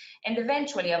states and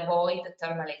eventually avoid the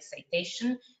thermal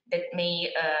excitation that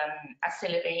may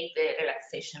accelerate the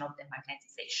relaxation of the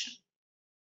magnetization.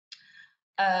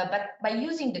 But by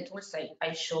using the tools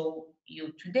I show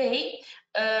you today,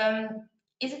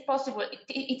 it is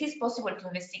possible to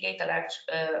investigate a large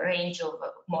range of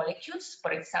molecules.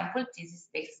 For example, this is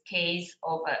the case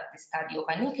of the study of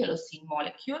a nickelocene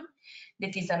molecule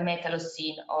that is a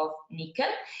metallocene of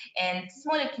nickel, and this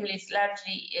molecule is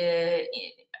largely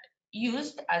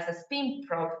used as a spin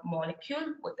probe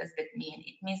molecule. What does that mean?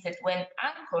 It means that when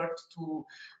anchored to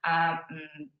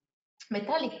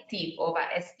metallic tip of a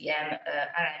STM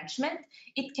arrangement,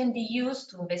 it can be used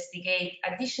to investigate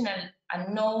additional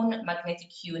unknown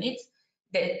magnetic units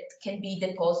that can be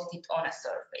deposited on a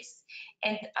surface.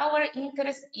 And our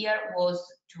interest here was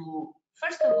to,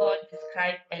 first of all,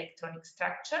 describe electronic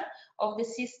structure of the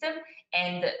system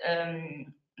and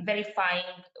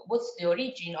verifying what's the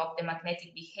origin of the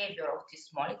magnetic behavior of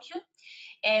this molecule,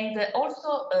 and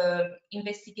also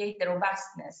investigate the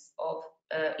robustness of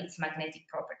its magnetic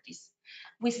properties.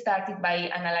 We started by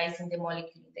analyzing the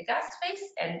molecule in the gas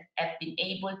phase and have been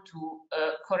able to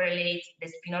correlate the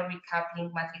spin-orbit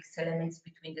coupling matrix elements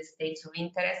between the states of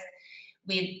interest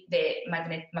with the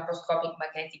macroscopic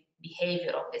magnetic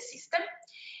behavior of the system.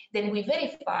 Then we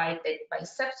verified that by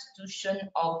substitution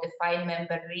of the file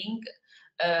member ring,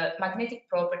 magnetic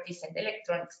properties and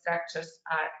electronic structures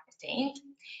are attained.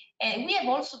 And we have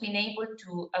also been able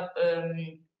to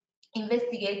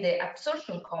investigate the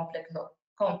absorption complex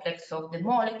of the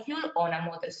molecule on a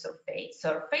model surface.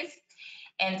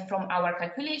 And from our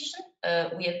calculation,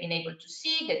 we have been able to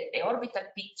see that the orbital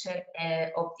picture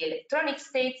of the electronic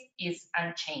states is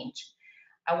unchanged.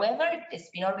 However, the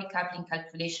spin-orbit coupling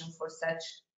calculation for such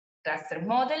cluster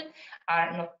model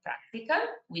are not practical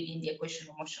within the equation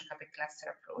of motion coupled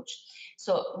cluster approach.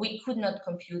 So we could not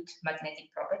compute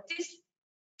magnetic properties.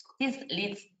 This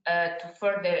leads to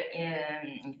further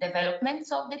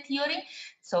developments of the theory.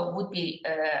 So it would be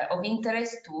of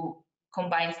interest to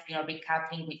combine spin-orbit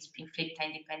coupling with spin-flip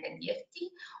time-dependent DFT,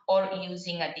 or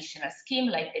using additional scheme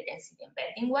like the density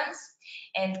embedding ones.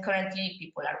 And currently,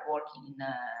 people are working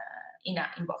in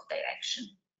both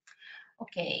directions.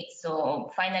 Okay,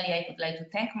 so finally, I would like to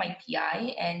thank my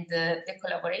PI and the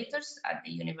collaborators at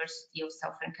the University of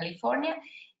Southern California.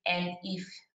 And if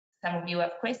some of you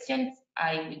have questions,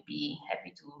 I will be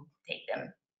happy to take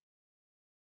them.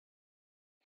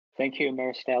 Thank you,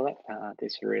 Maristella.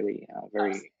 This is really a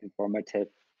very informative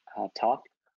talk.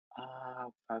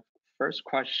 First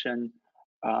question,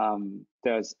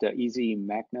 does the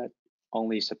ezMag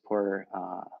only support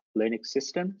Linux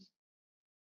systems?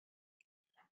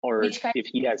 Or if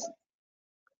yes,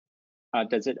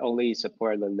 does it only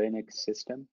support the Linux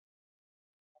system?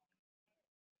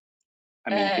 I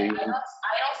mean, do you iron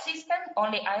system,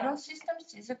 only iron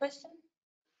systems is the question?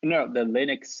 No, the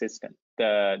Linux system,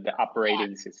 the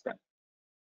operating system.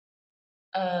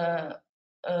 Does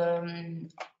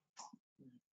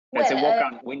it work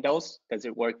on Windows? Does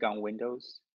it work on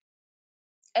Windows?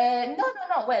 No.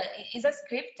 Well, it's a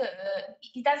script.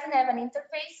 It doesn't have an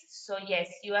interface, so yes,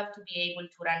 you have to be able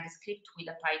to run the script with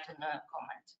a Python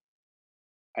command.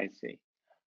 I see.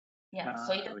 Yeah,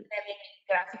 so it doesn't have any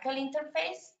graphical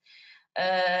interface.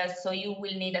 So you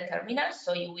will need a terminal.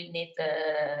 So you will need.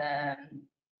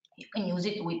 You can use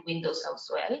it with Windows as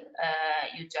well.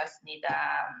 You just need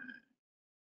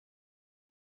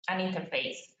an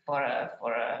interface for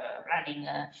running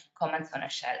commands on a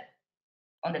shell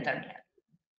on the terminal.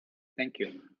 Thank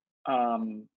you.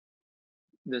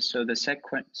 So the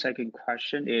second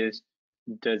question is,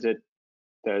 does the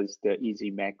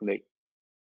ezMag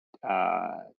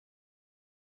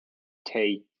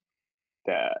takes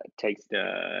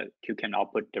the QCAN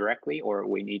output directly, or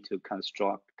we need to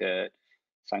construct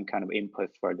some kind of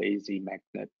input for the ezMag?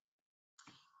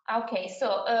 Okay,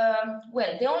 so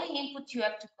well, the only input you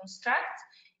have to construct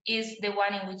is the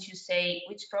one in which you say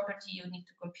which property you need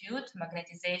to compute,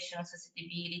 magnetization,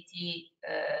 susceptibility,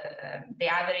 the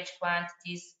average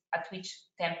quantities, at which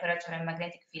temperature and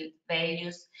magnetic field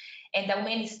values, and how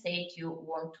many states you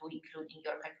want to include in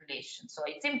your calculation. So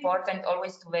it's important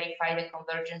always to verify the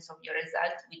convergence of your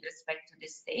result with respect to the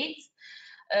states.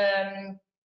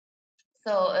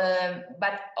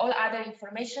 But all other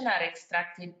information are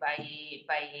extracted by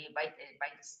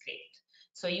the script.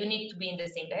 So you need to be in the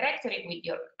same directory with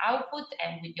your output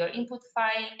and with your input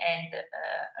file and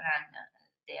run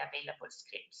the available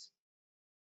scripts.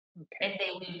 Okay. And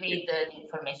they will read the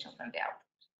information from the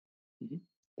output.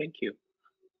 Thank you.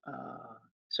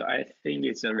 So I think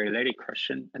it's a related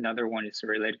question. Another one is a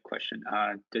related question.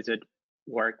 Does it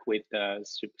work with the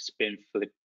spin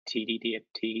flip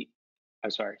TD-DFT?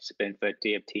 Spin flip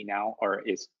DFT now, or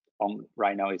is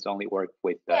right now it's only work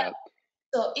with the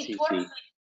so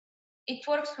it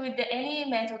works with any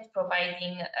method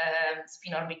providing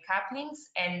spin orbit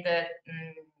couplings and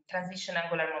transition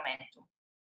angular momentum,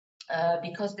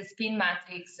 because the spin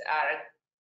matrix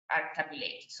are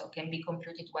tabulated, so can be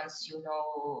computed once you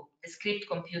know the script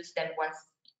computes them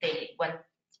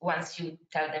once you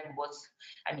tell them what's.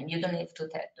 I mean, you don't have to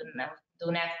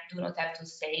do not have to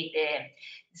say the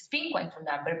spin quantum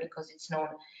number because it's known.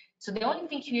 So the only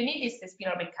thing you need is the spin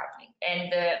orbit coupling.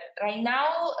 And right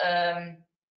now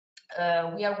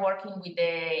we are working with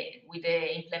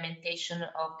the implementation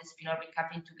of the spin orbit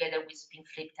coupling together with spin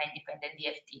flip time dependent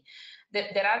DFT.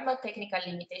 There are no technical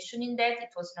limitation in that.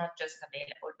 It was not just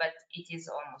available, but it is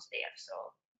almost there. So.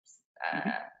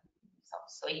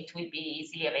 So it will be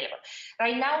easily available.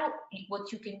 Right now,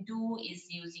 what you can do is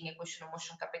using equation of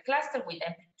motion coupled cluster with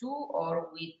MP2 or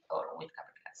with coupled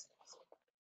clusters.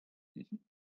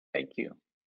 Thank you.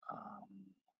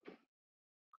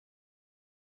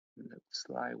 Looks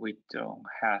like we don't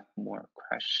have more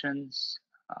questions.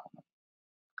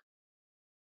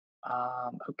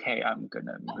 Okay, I'm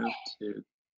gonna move to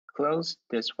close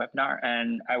this webinar,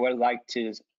 and I would like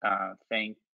to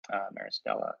thank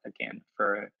Maristella again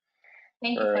for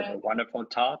the wonderful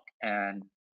talk, and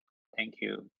thank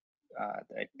you,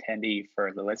 the attendee,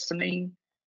 for the listening.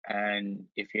 And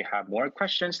if you have more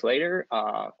questions later,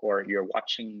 or you're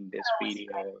watching this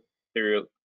video through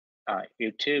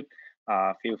YouTube,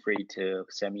 feel free to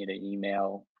send me an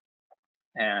email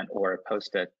or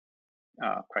post a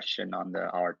question on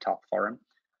our talk forum.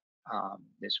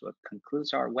 This will conclude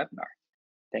our webinar.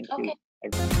 Thank you,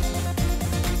 everyone.